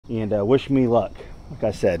and wish me luck. Like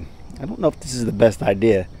I said, I don't know if this is the best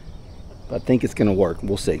idea, but I think it's gonna work.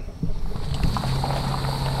 We'll see.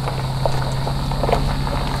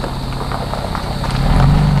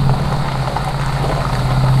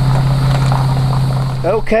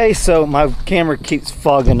 Okay, so my camera keeps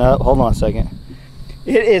fogging up. Hold on a second.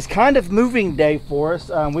 It is kind of moving day for us.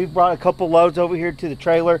 We brought a couple loads over here to the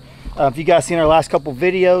trailer. If you guys seen our last couple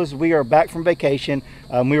videos, we are back from vacation.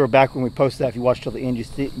 We were back when we posted that. If you watched till the end,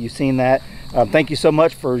 you've seen that. Thank you so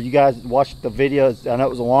much for you guys watched the videos. I know it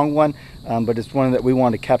was a long one, but it's one that we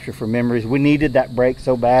wanted to capture for memories. We needed that break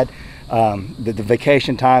so bad, the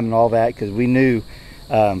vacation time and all that, because we knew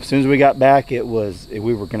as soon as we got back, we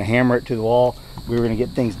were going to hammer it to the wall. We were going to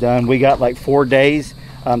get things done. We got like 4 days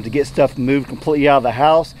to get stuff moved completely out of the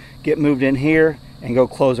house, get moved in here, and go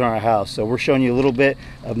close on our house. So we're showing you a little bit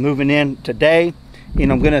of moving in today.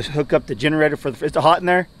 And I'm going to hook up the generator for the. Is it hot in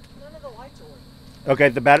there? None of the lights are working. Okay,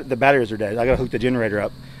 the batteries are dead. I got to hook the generator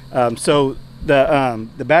up. So the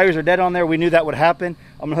batteries are dead on there. We knew that would happen.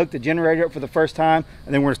 I'm going to hook the generator up for the first time,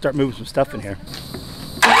 and then we're going to start moving some stuff in here.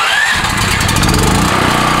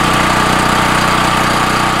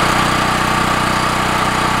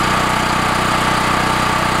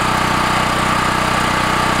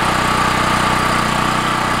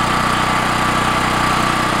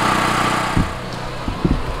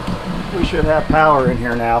 We should have power in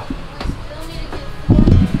here now.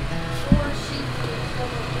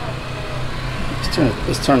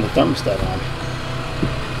 Let's turn the thermostat on.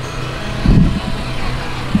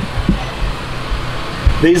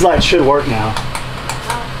 These lights should work now.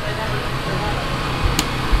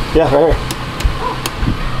 Yeah, right here.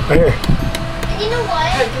 Right here. You know what?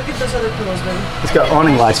 Hey, look at those other pillows, baby. It's got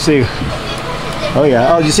awning lights too. Oh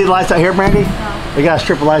yeah. Oh, did you see the lights out here, Brandy? No. They got a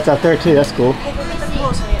strip of lights out there too. That's cool. Hey, go get the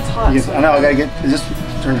pillows, honey. It's hot. I know. I gotta just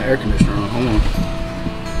turn the air conditioner on. Hold on.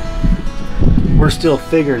 We're still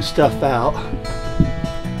figuring stuff out.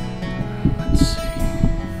 Let's see.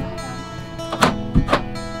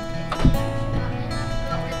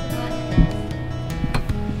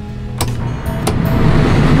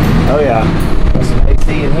 Oh yeah. Got some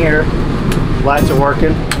AC in here. Lights are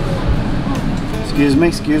working. Excuse me.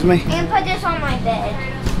 Excuse me. And put this on my bed.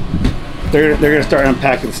 They're gonna start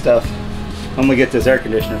unpacking stuff. I'm gonna get this air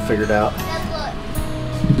conditioner figured out. Look.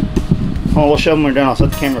 Oh, we'll show them when we're done. I'll set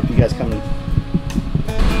the camera up. You guys come in.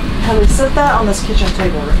 Kelly, set that on this kitchen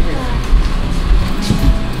table right here.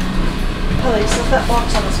 Kelly, set that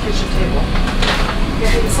box on this kitchen table.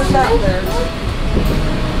 Yeah, set that there.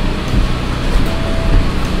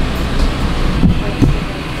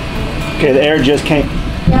 Okay, the air just came.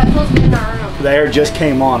 Yeah, it's supposed to be in our room. The air just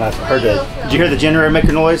came on. I heard it. Did you hear the generator make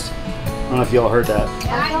a noise? I don't know if y'all heard that.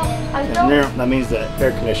 I And there, that means the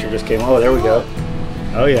air conditioner just came on. Oh, there we go.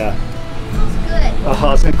 Oh yeah. Smells good.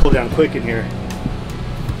 Oh, it's gonna cool down quick in here.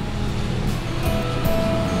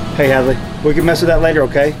 Hey Hadley, we can mess with that later,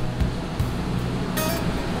 okay?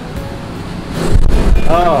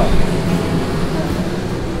 Oh.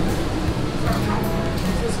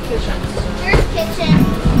 This is kitchen. Here's kitchen.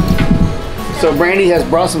 So Brandy has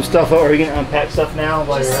brought some stuff over. Are you gonna unpack stuff now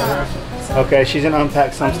while you're in there? Okay, she's gonna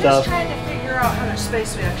unpack some I'm stuff. just trying to figure out how much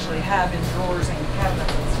space we actually have in drawers and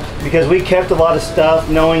cabinets and stuff. Because we kept a lot of stuff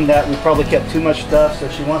knowing that we probably kept too much stuff, so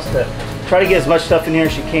she wants to try to get as much stuff in here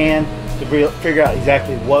as she can to figure out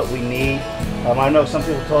exactly what we need. I know some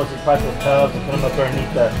people told us to probably put tubs and put them up there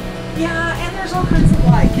underneath the... Yeah, and there's all kinds of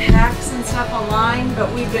like hacks and stuff online,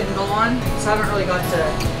 but we've been gone, so I haven't really got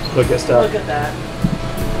to look at stuff. look at that.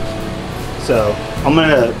 So I'm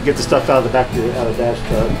gonna get the stuff out of the back of the dash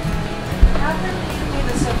truck. How can you give me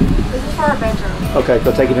this? This is for our bedroom. Okay,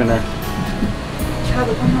 go take it in there.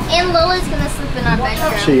 Probably come home. And Lily's gonna sleep in our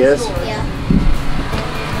bedroom. She is? Yeah.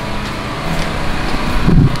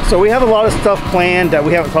 So we have a lot of stuff planned that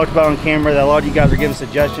we haven't talked about on camera that a lot of you guys are giving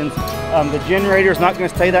suggestions. The generator is not going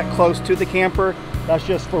to stay that close to the camper. That's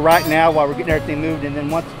just for right now while we're getting everything moved. And then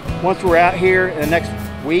once we're out here in the next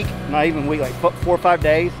week, not even week, like 4 or 5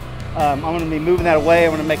 days, I'm going to be moving that away.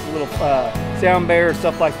 I'm going to make a little sound barrier,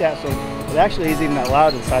 stuff like that. So it actually isn't even that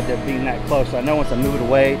loud inside there being that close. So I know once I move it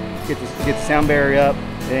away, get the sound barrier up,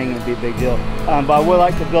 it ain't going to be a big deal. But I would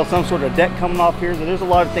like to build some sort of deck coming off here. So there's a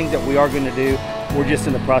lot of things that we are going to do. We're just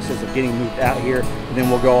in the process of getting moved out here, and then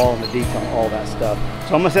we'll go all into detail on all that stuff.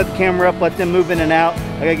 So I'm gonna set the camera up, let them move in and out.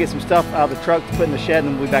 I gotta get some stuff out of the truck to put in the shed,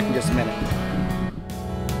 and we'll be back in just a minute.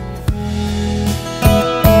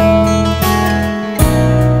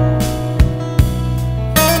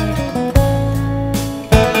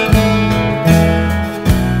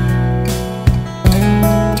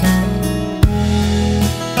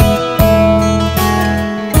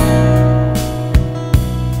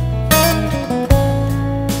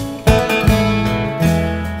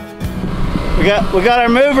 got our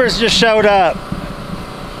movers just showed up.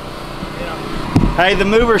 Hey, the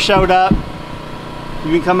movers showed up.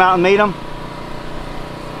 You can come out and meet them.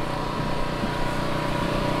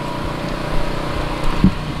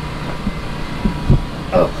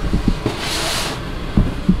 Oh.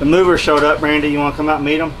 The movers showed up, Randy. You want to come out and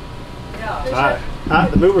meet them? Yeah. All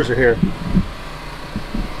right, the movers are here.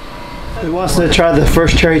 Who wants to try the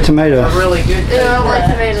first cherry tomato? Really good. I don't like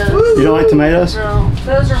tomatoes. You don't like tomatoes? No.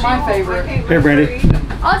 Those are my favorite. Here, Brandy.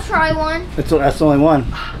 I'll try one. That's the only one.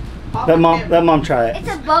 Let mom try it. It's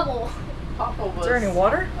a bubble. Papa was, is there any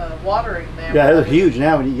water? Watering them. Yeah, they're huge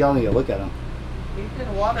now. Y'all need to look at them. He's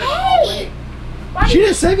been watering all Hey! week. She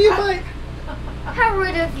didn't save you a bite. How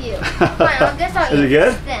rude of you. Fine, I guess I'll Is it eat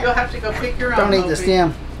good? the stem. You'll have to go pick your own. Don't eat the Opie.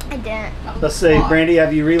 stem. I didn't. Let's see, Brandy,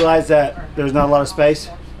 have you realized that there's not a lot of space?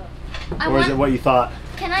 Or is it what you thought?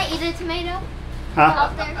 Can I eat a tomato Huh?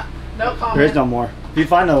 out there? No comment. There is no more. If you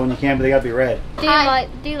find another one, you can, but they gotta be red. Do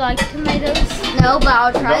you like tomatoes? No, but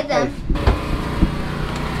I'll try them.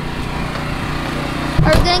 Are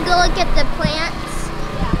we gonna go look at the plants?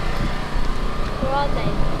 Yeah. Where are they?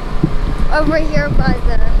 Over here by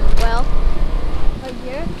the well. Over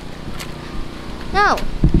here? No.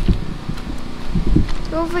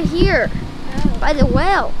 They're over here. Oh. By the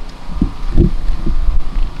well.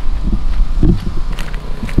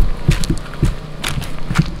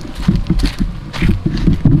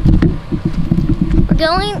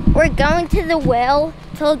 We're going to the well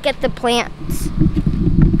to look at the plants.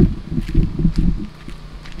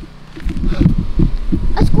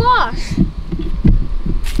 A squash.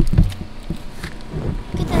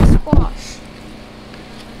 Look at that squash.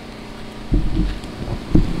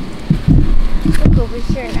 Look over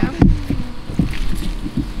here now.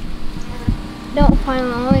 Don't find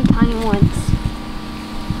only tiny ones.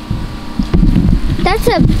 That's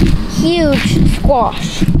a huge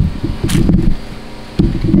squash.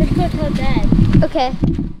 Let's go to bed. Okay.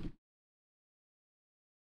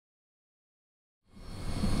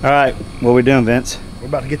 All right, what are we doing, Vince? We're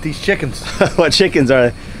about to get these chickens. What chickens are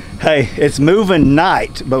they? Hey, it's moving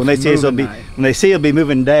night, but when they see it'll be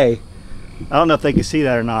moving day. I don't know if they can see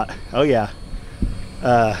that or not. Oh yeah.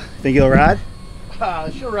 Think you'll ride?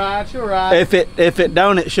 She'll ride. She'll ride. If it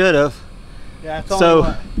don't, it should have. Yeah, it's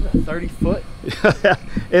only what, 30 foot.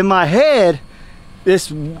 In my head,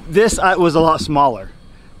 this was a lot smaller.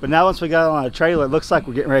 But now once we got on a trailer, it looks like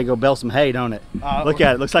we're getting ready to go bale some hay, don't it? Look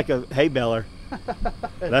at it. Looks like a hay baler.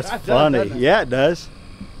 That's funny. doesn't it? Yeah, it does.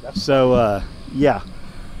 So, yeah.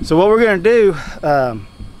 So what we're going to do,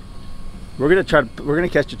 we're going to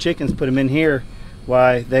catch the chickens, put them in here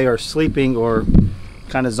while they are sleeping or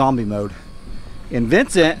kind of zombie mode. And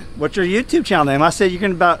Vincent, what's your YouTube channel name? I said you're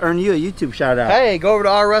going to about earn you a YouTube shout out. Hey, go over to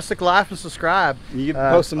Our Rustic Life and subscribe. You can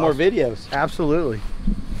post some more videos. Absolutely.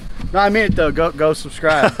 No, I mean it though. Go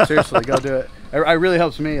subscribe. Seriously, go do it. It really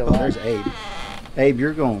helps me a lot. There's Abe. Abe,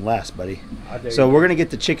 you're going last, buddy. So we're gonna get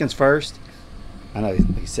the chickens first. I know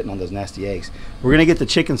he's sitting on those nasty eggs. We're gonna get the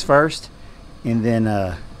chickens first, and then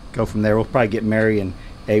go from there. We'll probably get Mary and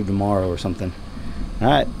Abe tomorrow or something. All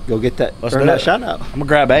right, go get that. Let's earn do that it. shout out. I'm gonna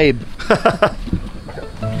grab Abe. I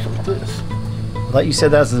thought you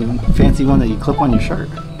said that was a fancy one that you clip on your shirt.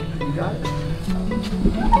 You got it.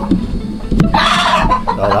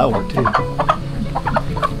 Oh, that'll work too.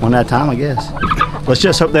 One at a time, I guess. Let's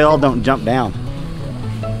just hope they all don't jump down.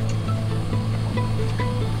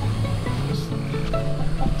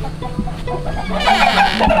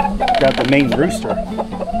 Got the main rooster.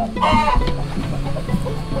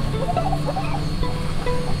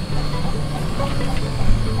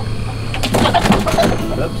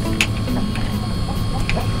 Oops.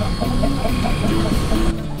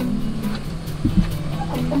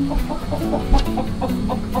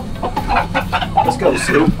 Let's go,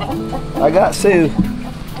 Sue. I got Sue.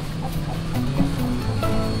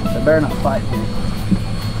 They better not fight me.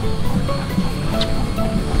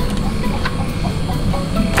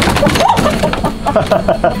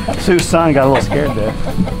 Sue's son got a little scared there.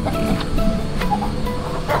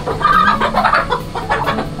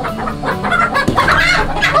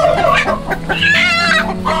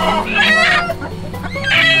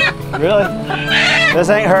 Really? This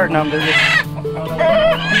ain't hurting them, is it?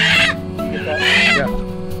 Yeah.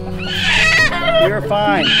 You're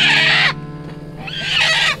fine.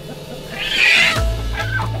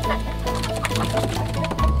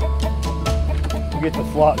 We'll get the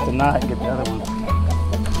flock tonight, get the other one.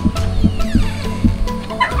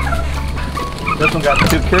 This one got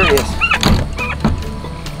too curious.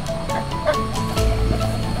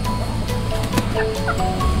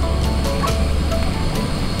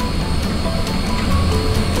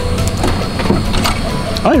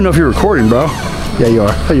 I don't even know if you're recording, bro. Yeah, you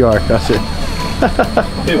are. Oh, you are. That's it.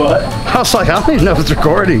 Hey, what? I was like, I don't even know if it's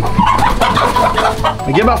recording.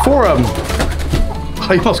 I get about 4 of them.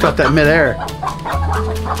 Oh, you almost got that midair.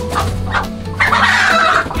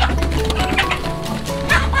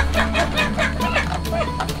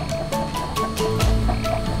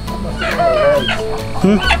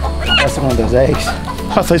 That's one of those eggs.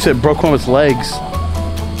 I thought they said it broke one of its legs.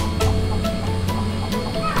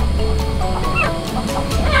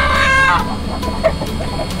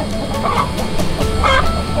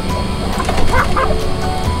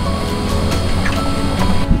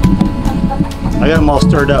 I got them all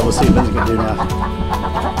stirred up. We'll see what Ben's gonna do now.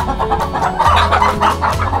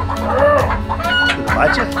 Did he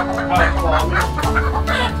bite you?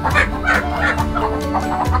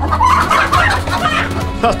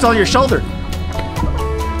 That's on your shoulder.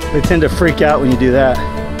 They tend to freak out when you do that.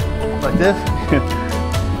 Like this?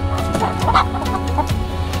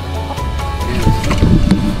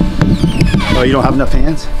 Oh, you don't have enough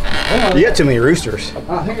hands? You got too many roosters.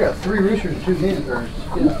 I think I got 3 roosters and 2 hens. Or,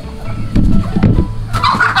 yeah.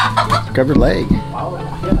 Covered leg.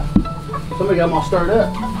 Yeah. Somebody got them all stirred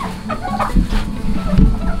up.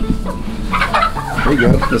 There you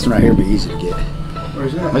go. This one right here will be easy to get.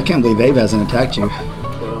 Where's that? I can't believe Abe hasn't attacked you.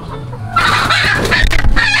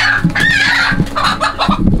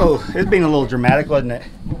 Oh, it's being a little dramatic, wasn't it?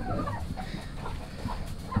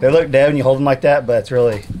 They look dead when you hold them like that, but it's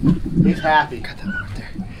really... He's happy. Got that one right there.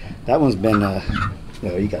 That one's been, no,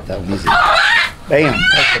 you got that one easy. Bam,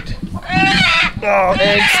 perfect. Oh,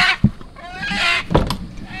 eggs.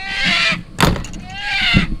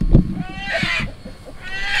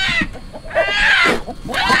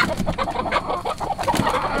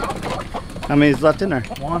 How many's left in there?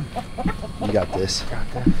 1. You got this.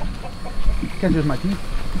 Got that. Can't use my teeth.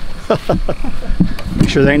 You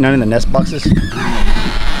sure there ain't none in the nest boxes?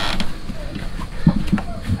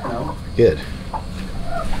 No. Good.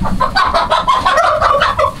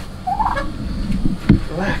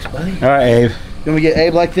 Relax, buddy. All right, Abe. You want me to get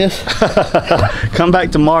Abe like this? Come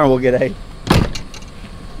back tomorrow and we'll get Abe.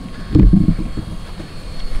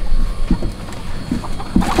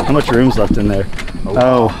 How much room's left in there?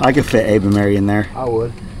 Oh, I could fit Abe and Mary in there. I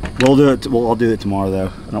would. We'll do it. I'll do it tomorrow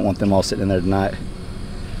though. I don't want them all sitting in there tonight.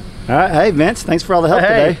 All right, hey Vince, thanks for all the help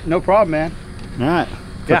today. No problem, man. All right,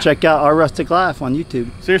 go check out Our Rustic Life on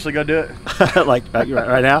YouTube. Seriously, go do it. Like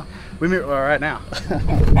right now. We meet right now.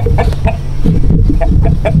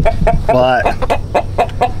 What?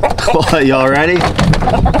 Y'all ready?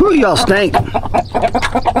 Whew, y'all stink.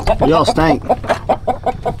 Y'all stink.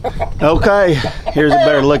 Okay, here's a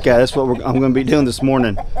better look at it. That's what I'm going to be doing this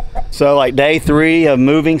morning. So like day 3 of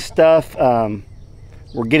moving stuff.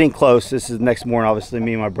 We're getting close. This is next morning. Obviously,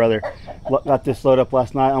 me and my brother got this load up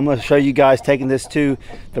last night. I'm going to show you guys taking this to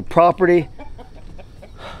the property.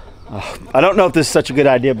 I don't know if this is such a good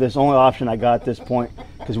idea, but this is the only option I got at this point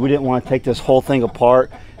because we didn't want to take this whole thing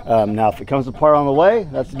apart. Now, if it comes apart on the way,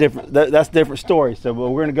 that's a different story. So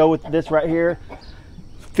we're going to go with this right here.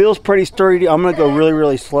 Feels pretty sturdy. I'm going to go really,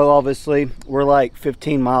 really slow, obviously. We're like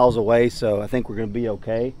 15 miles away, so I think we're going to be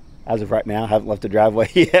okay. As of right now, I haven't left the driveway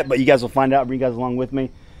yet, but you guys will find out. Bring you guys along with me.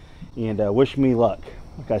 And wish me luck.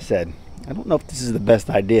 Like I said, I don't know if this is the best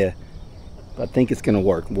idea, but I think it's going to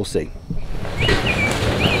work. We'll see.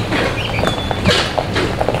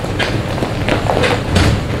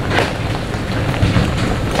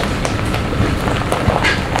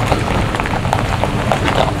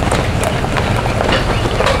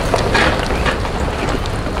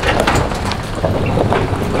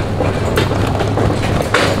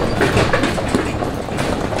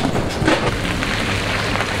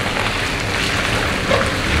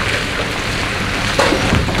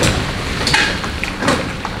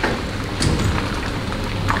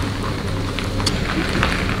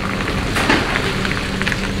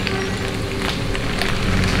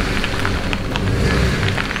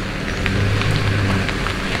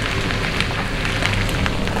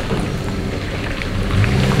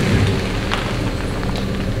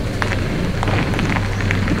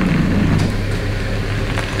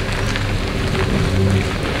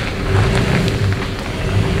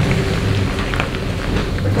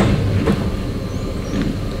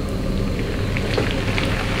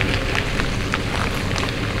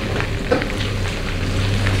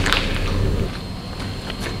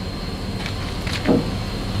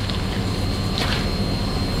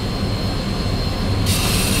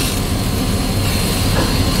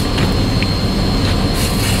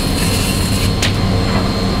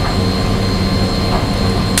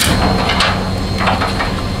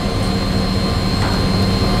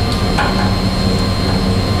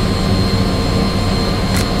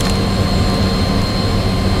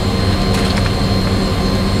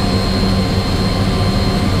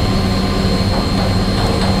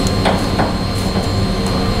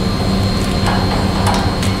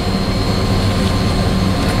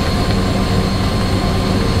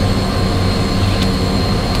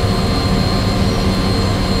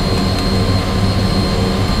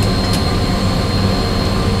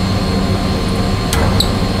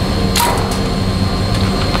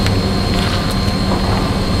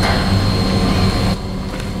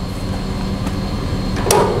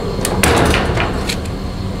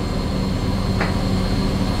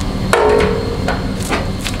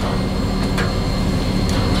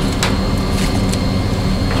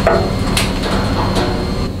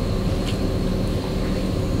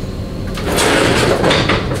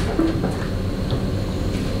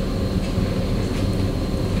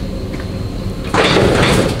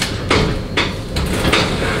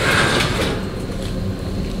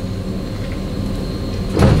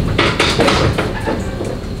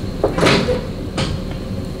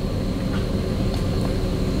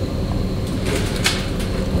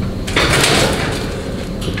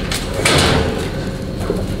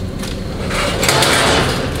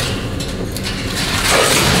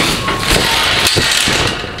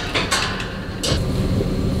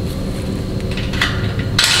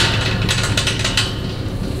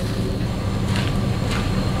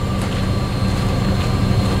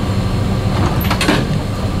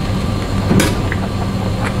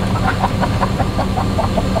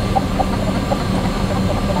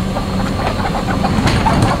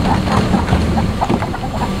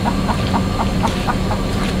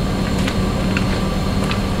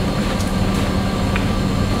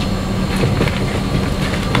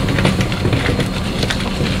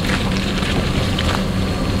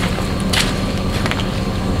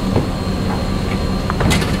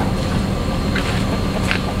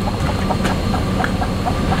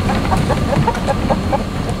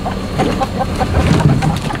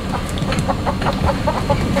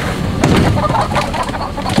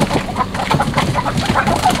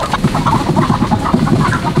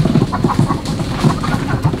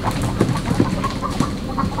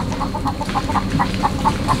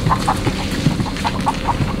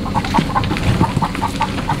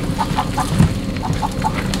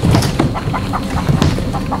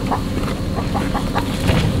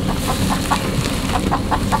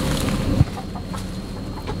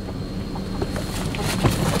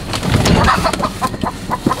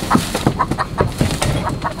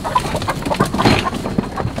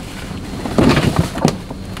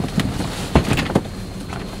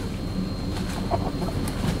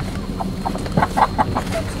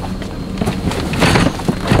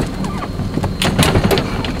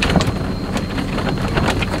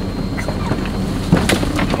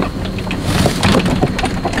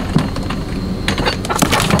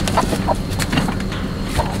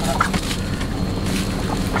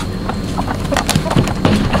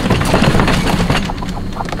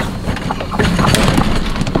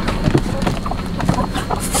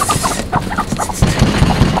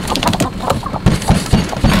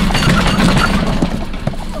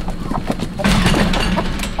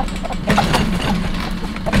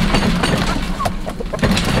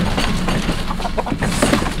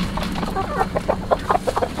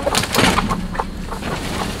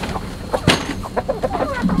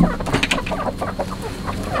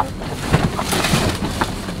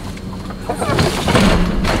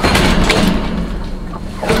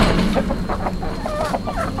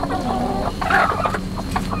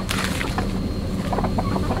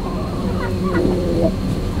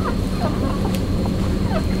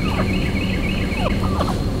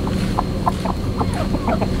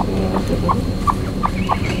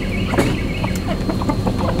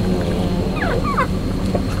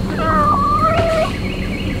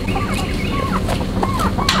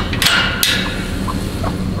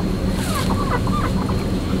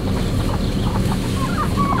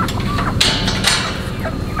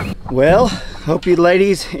 Well, hope you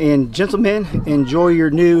ladies and gentlemen enjoy your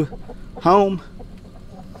new home.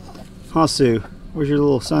 Huh, Sue? Where's your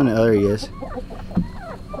little son? Oh, there he is.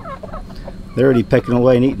 They're already pecking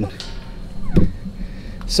away and eating.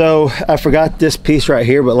 So I forgot this piece right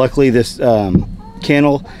here, but luckily this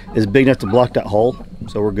kennel is big enough to block that hole,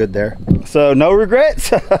 so we're good there. So no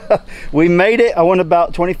regrets. We made it. I went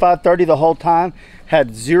about 25-30 the whole time,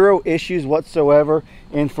 had zero issues whatsoever.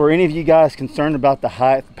 And for any of you guys concerned about the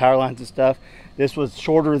height, the power lines and stuff, this was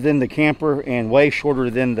shorter than the camper and way shorter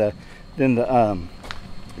than the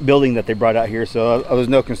building that they brought out here. So I was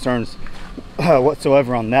no concerns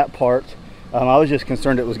whatsoever on that part. I was just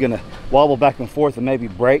concerned it was going to wobble back and forth and maybe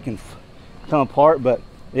break and come apart, but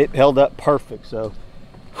it held up perfect. So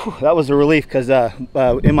whew, that was a relief, because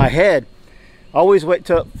in my head, I always wait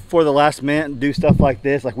for the last minute and do stuff like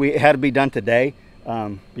this. Like, it had to be done today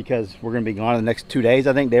because we're going to be gone in the next 2 days,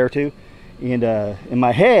 I think, day or two. And in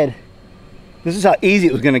my head, this is how easy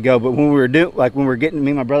it was going to go. But when we were doing, like when we were getting,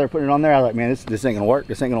 me and my brother putting it on there, I was like, man, this ain't going to work.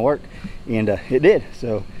 This ain't going to work. And it did.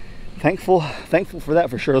 So thankful for that,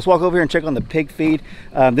 for sure. Let's walk over here and check on the pig feed.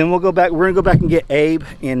 Then we'll go back. We're gonna go back and get Abe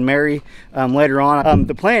and Mary later on.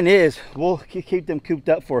 The plan is we'll keep them cooped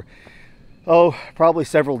up for probably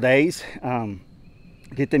several days.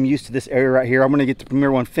 Get them used to this area right here. I'm gonna get the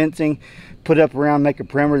Premier One fencing put up around, make a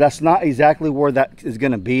perimeter. That's not exactly where that is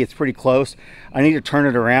gonna be. It's pretty close. I need to turn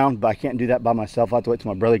it around, but I can't do that by myself. I have to wait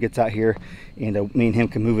till my brother gets out here, and me and him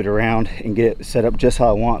can move it around and get it set up just how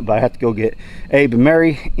I want. But I have to go get Abe and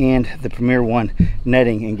Mary and the Premier One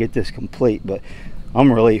netting and get this complete. But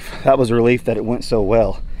I'm relief. That was a relief that it went so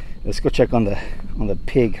well. Let's go check on the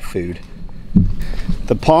pig food.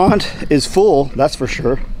 The pond is full, that's for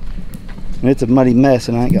sure. And it's a muddy mess,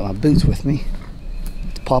 and I ain't got my boots with me.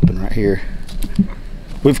 It's popping right here.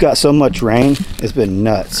 We've got so much rain, it's been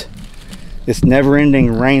nuts. It's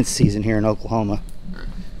never-ending rain season here in Oklahoma.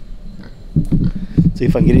 See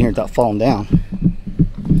if I can get in here without falling down.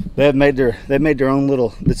 They've made their own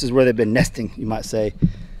little, this is where they've been nesting, you might say.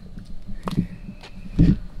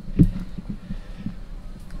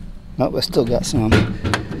 Oh, I still got some.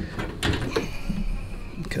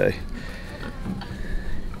 Okay.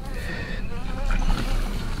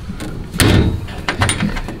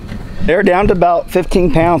 They're down to about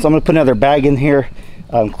 15 pounds. I'm gonna put another bag in here,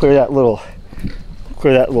 clear that little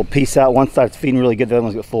piece out. One side's feeding really good, the other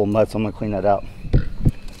one's got full of mud, so I'm gonna clean that out.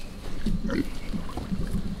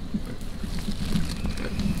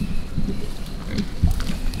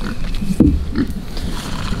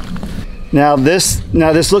 Now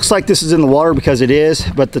this looks like this is in the water, because it is,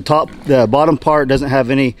 but the bottom part doesn't have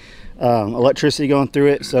any electricity going through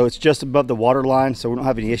it, so it's just above the water line, so we don't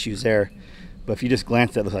have any issues there. But if you just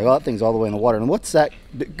glance at it, it looks like, oh, that thing's all the way in the water. And what's that?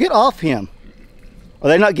 Get off him. Are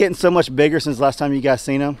they not getting so much bigger since last time you guys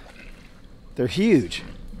seen them? They're huge.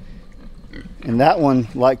 And that one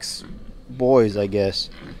likes boys, I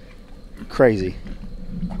guess. Crazy.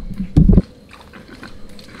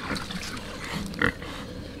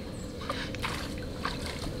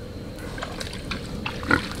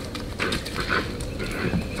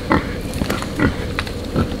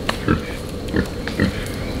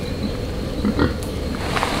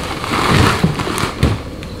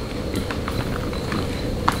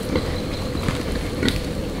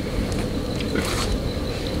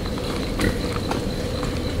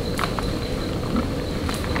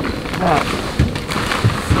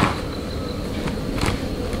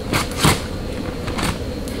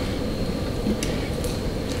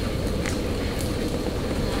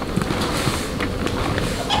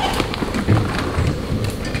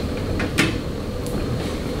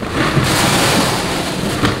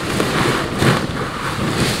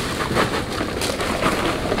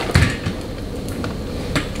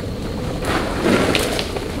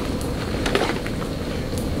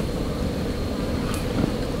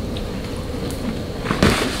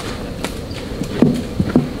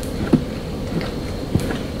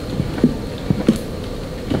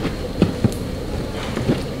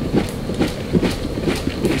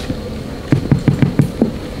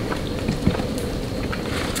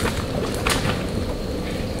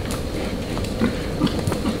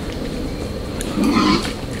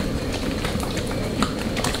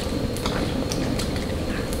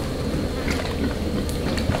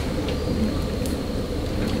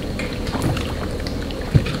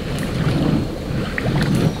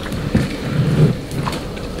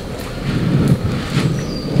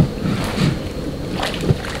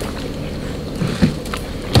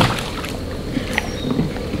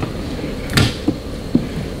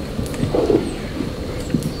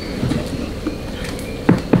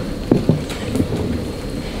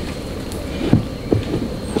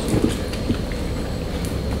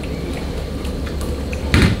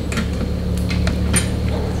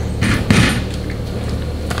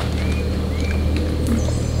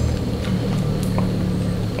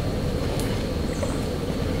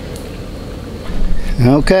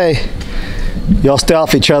 Okay, y'all stay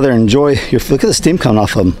off each other and enjoy your, look at the steam coming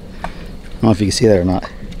off of them. I don't know if you can see that or not.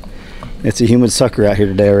 It's a humid sucker out here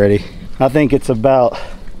today already. I think it's about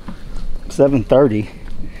 7:30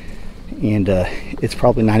 and it's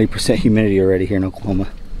probably 90% humidity already here in Oklahoma.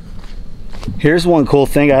 Here's one cool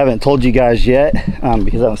thing I haven't told you guys yet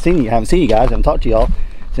because I haven't seen you guys. I haven't talked to y'all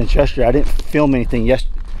since yesterday. I didn't film anything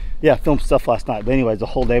yesterday. Yeah, I filmed stuff last night, but anyways, the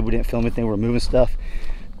whole day we didn't film anything. We were moving stuff.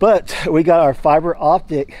 But we got our fiber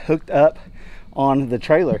optic hooked up on the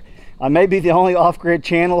trailer. I may be the only off-grid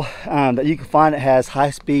channel that you can find that has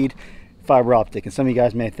high-speed fiber optic. And some of you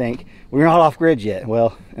guys may think, we're not off-grid yet.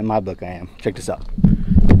 Well, in my book I am. Check this out.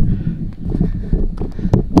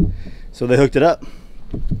 So they hooked it up.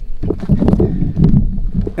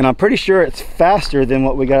 And I'm pretty sure it's faster than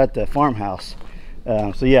what we got at the farmhouse.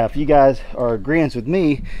 So yeah, if you guys are agreeing with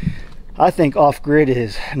me, I think off-grid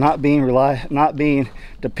is not being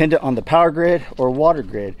dependent on the power grid or water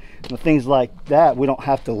grid. And things like that, we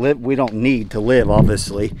don't need to live,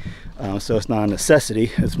 obviously. So it's not a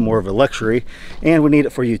necessity, it's more of a luxury, and we need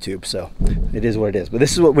it for YouTube, so it is what it is. But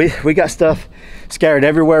this is what we got stuff scattered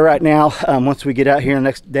everywhere right now. Once we get out here in the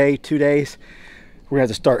next day, 2 days, we're gonna have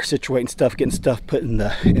to start situating stuff, getting stuff put in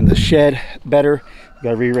the shed better.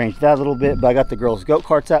 Got to rearrange that a little bit, but I got the girls' goat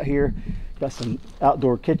carts out here. Got some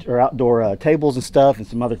outdoor kitchen or outdoor tables and stuff, and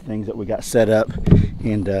some other things that we got set up.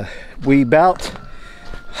 And we about,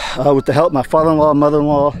 with the help of my father-in-law,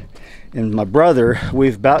 mother-in-law, and my brother,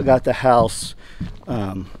 we've about got the house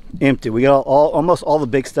empty. We got almost all the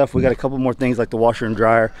big stuff. We got a couple more things like the washer and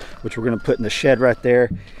dryer, which we're going to put in the shed right there,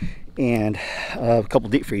 and a couple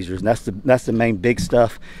deep freezers. And that's the main big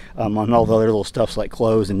stuff. On all the other little stuffs like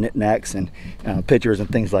clothes and knickknacks and pictures and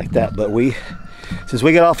things like that. But since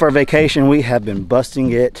we got off our vacation, we have been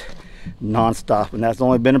busting it non-stop, and that's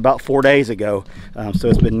only been about 4 days ago. So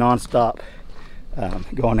it's been non-stop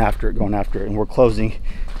going after it, and we're closing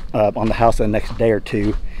on the house in the next day or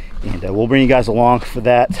two, and we'll bring you guys along for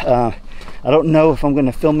that. I don't know if I'm going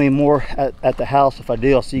to film any more at the house. If I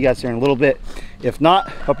do, I'll see you guys here in a little bit. If not,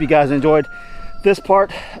 hope you guys enjoyed this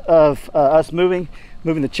part of us moving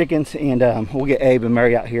the chickens, and we'll get Abe and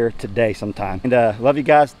Mary out here today sometime. And love you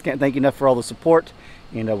guys. Can't thank you enough for all the support,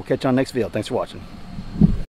 and we'll catch you on the next video. Thanks for watching.